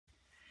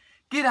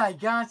G'day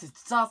guys,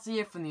 it's Darcy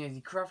here from the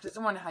Easy Crafters.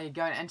 I wonder how you're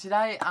going, and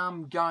today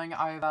I'm going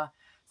over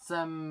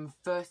some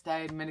first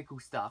aid medical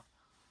stuff.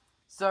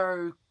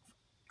 So,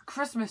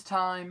 Christmas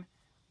time,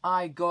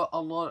 I did get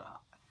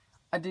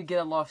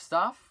a lot of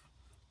stuff,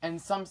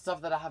 and some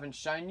stuff that I haven't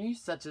shown you,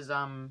 such as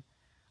I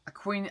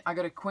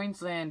got a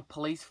Queensland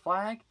police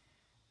flag,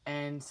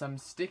 and some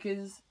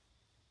stickers.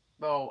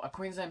 Well, a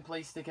Queensland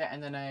police sticker,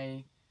 and then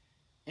a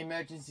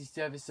emergency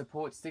service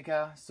support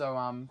sticker. So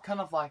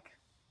kind of like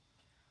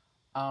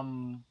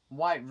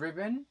white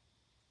ribbon,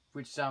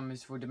 which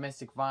is for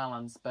domestic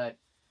violence, but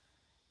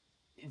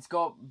it's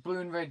got blue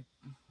and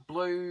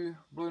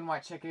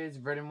white checkers,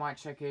 red and white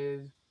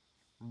checkers,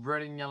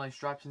 red and yellow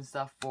stripes and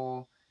stuff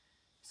for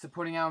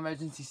supporting our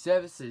emergency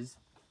services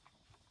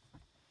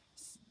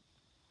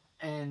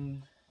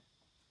and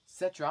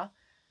etc.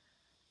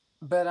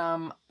 But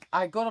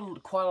I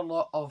got quite a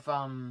lot of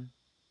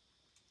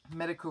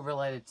medical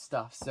related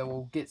stuff, so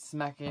we'll get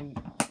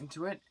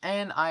into it.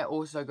 And I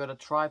also got a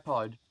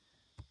tripod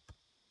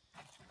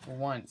for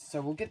once,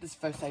 so we'll get this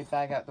first aid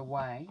bag out the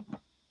way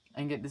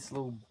and get this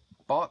little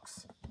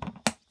box.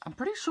 I'm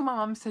pretty sure my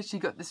mum said she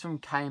got this from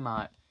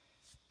Kmart.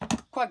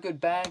 Quite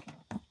good bag,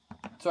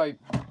 sorry,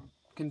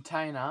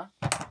 container.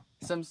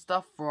 Some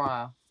stuff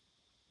for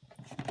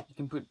you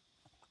can put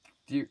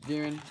gear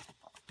in.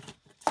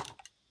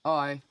 Oh,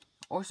 I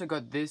also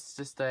got this,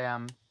 just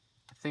a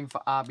thing for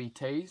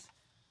RBTs.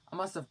 I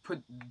must have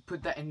put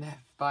that in there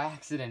by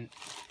accident,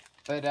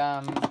 but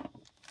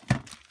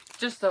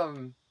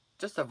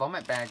just a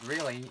vomit bag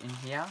really in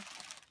here,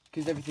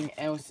 because everything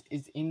else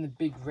is in the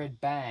big red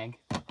bag.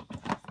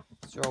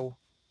 So I'll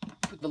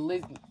put the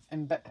lid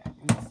and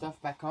stuff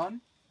back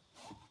on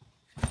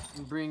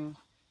and bring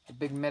the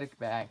big medic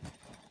bag.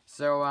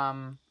 So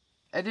I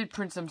did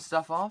print some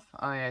stuff off.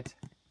 Oh yeah, it's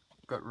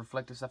got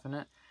reflective stuff in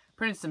it.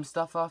 Printed some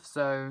stuff off,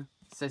 so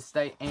it says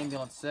State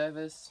Ambulance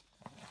Service.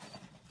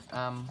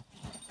 Got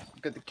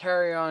the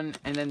carry-on,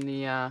 and then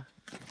the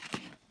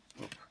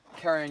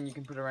carry-on you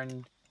can put around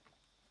your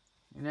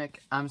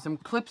neck. Some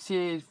clips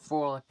here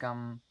for like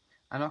an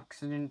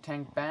oxygen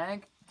tank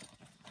bag.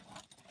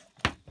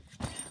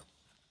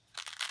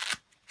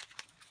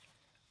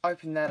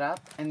 Open that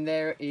up, and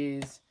there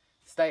is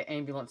State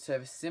Ambulance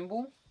Service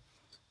symbol.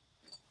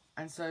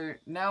 And so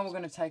now we're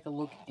going to take a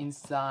look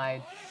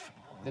inside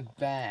the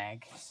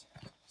bags.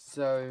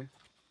 So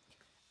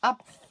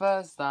up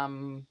first,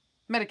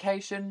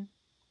 medication,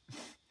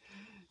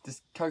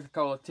 just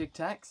Coca-Cola Tic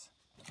Tacs,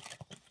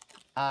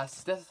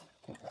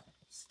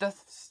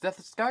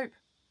 stethoscope,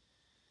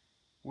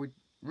 with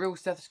real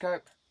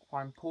stethoscope,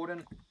 quite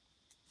important.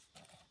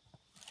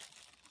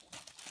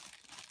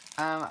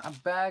 A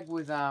bag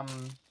with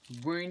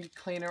wound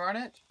cleaner on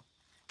it.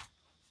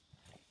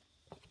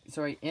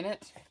 Sorry, in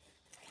it.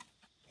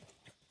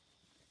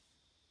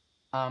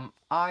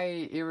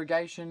 Eye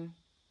irrigation,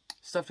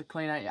 stuff to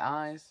clean out your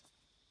eyes.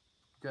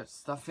 Got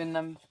stuff in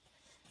them.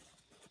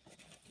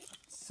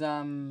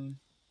 Some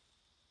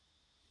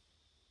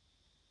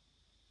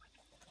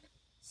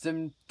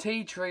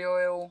tea tree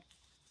oil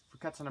for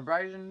cuts and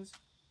abrasions.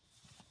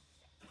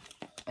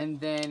 And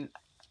then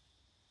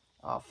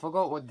I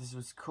forgot what this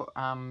was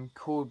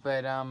called,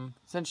 but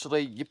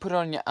essentially you put it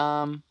on your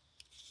arm,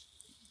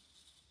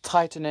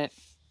 tighten it,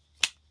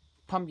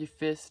 pump your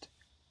fist,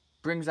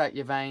 brings out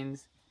your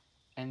veins,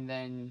 and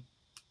then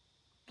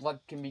blood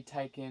can be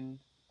taken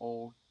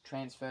or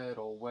transferred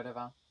or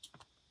whatever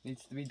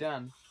needs to be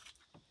done.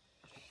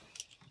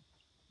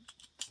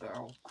 So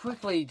I'll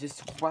quickly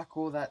just whack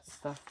all that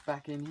stuff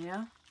back in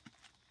here.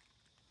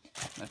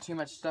 Not too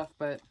much stuff,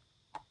 but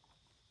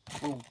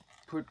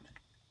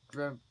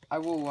I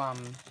will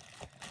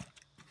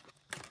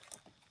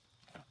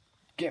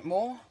get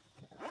more.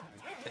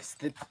 Let's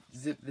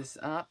zip this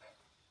up.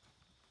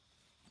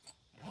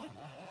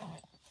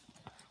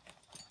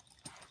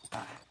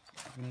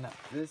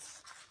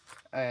 This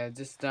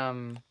just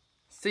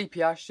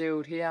CPR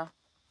shield here,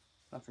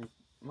 nothing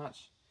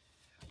much.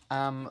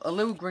 A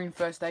little green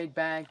first aid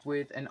bag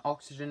with an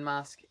oxygen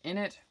mask in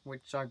it,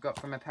 which I got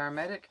from a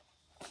paramedic.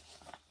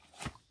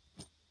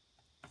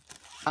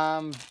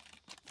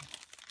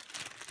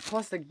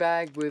 Plastic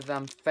bag with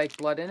fake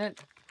blood in it,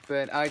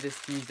 but I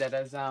just use that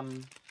as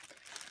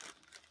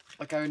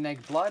like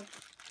O-neg blood.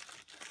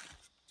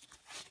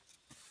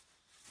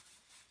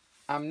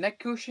 Neck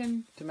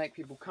cushion to make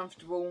people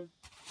comfortable,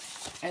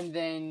 and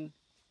then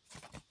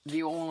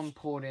the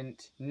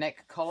all-important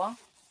neck collar.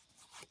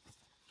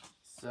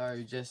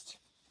 So just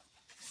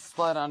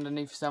slide it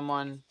underneath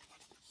someone,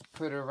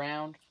 put it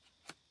around.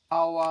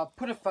 I'll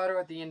put a photo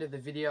at the end of the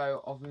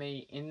video of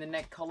me in the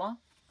neck collar,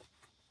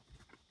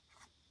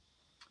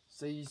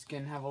 so you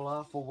can have a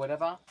laugh or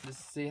whatever,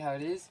 just to see how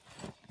it is.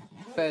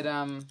 But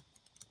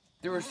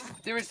there is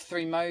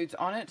 3 modes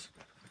on it.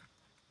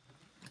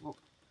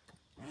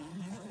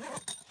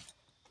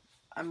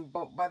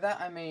 But by that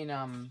I mean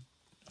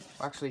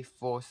actually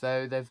 4.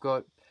 So they've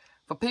got,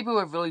 for people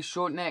with really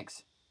short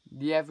necks,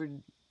 the average,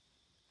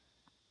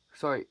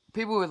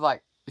 people with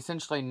like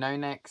essentially no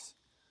necks,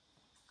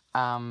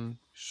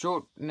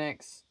 short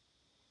necks,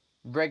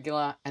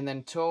 regular, and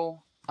then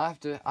tall. I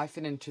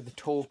fit into the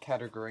tall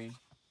category.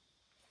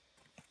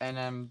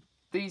 And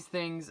these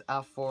things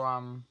are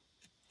for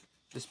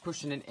just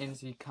pushing it in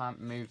so you can't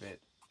move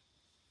it.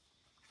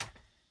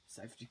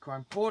 Safety quite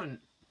important.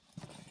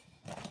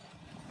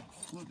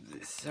 Flip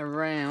this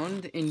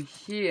around. In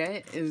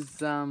here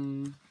is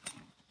let's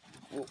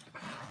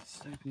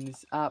open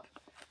this up.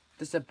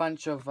 Just a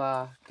bunch of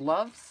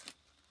gloves,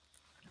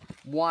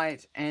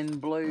 white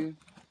and blue,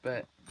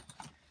 but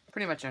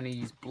pretty much only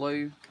use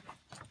blue.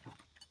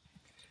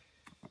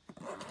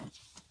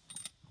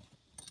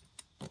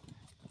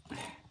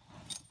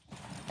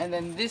 And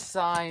then this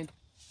side,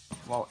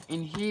 well,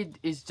 in here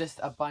is just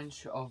a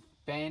bunch of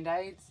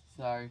band-aids,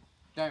 so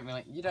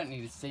you don't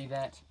need to see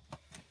that.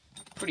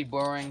 Pretty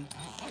boring.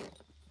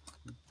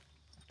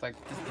 It's like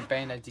just the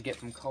band-aids you get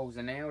from Coles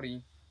and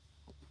Aldi.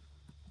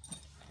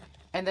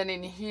 And then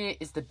in here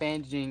is the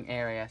bandaging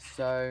area,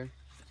 so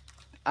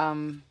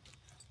and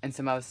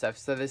some other stuff.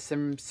 So there's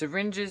some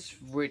syringes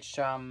which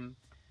some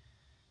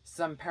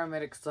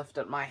paramedics left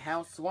at my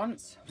house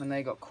once when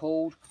they got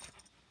called.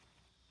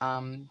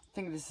 I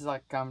think this is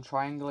like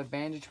triangular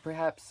bandage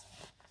perhaps.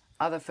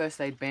 Other first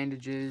aid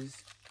bandages.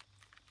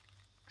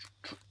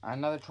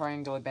 Another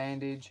triangular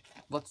bandage.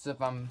 Lots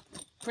of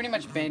pretty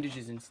much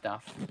bandages and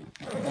stuff.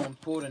 All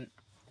important.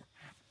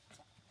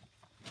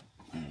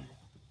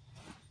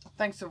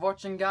 Thanks for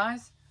watching,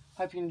 guys.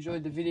 Hope you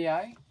enjoyed the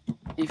video.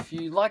 If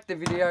you liked the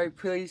video,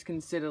 please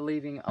consider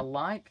leaving a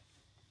like.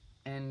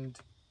 And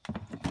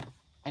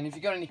if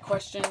you got any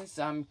questions,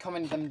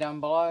 comment them down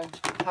below.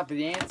 Happy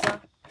to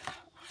answer.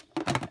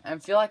 And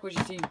if you like what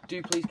you see,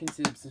 do please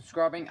consider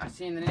subscribing. I'll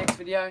see you in the next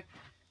video.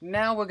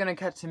 Now we're going to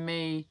cut to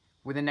me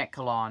with a neck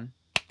collar on.